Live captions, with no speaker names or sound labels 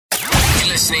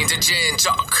listening to Gen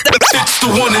Talk. It's the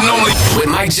one and only With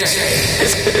Mike J.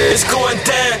 It's going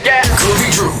down.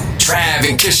 Groovy Drew, Trav,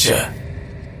 and Kisha.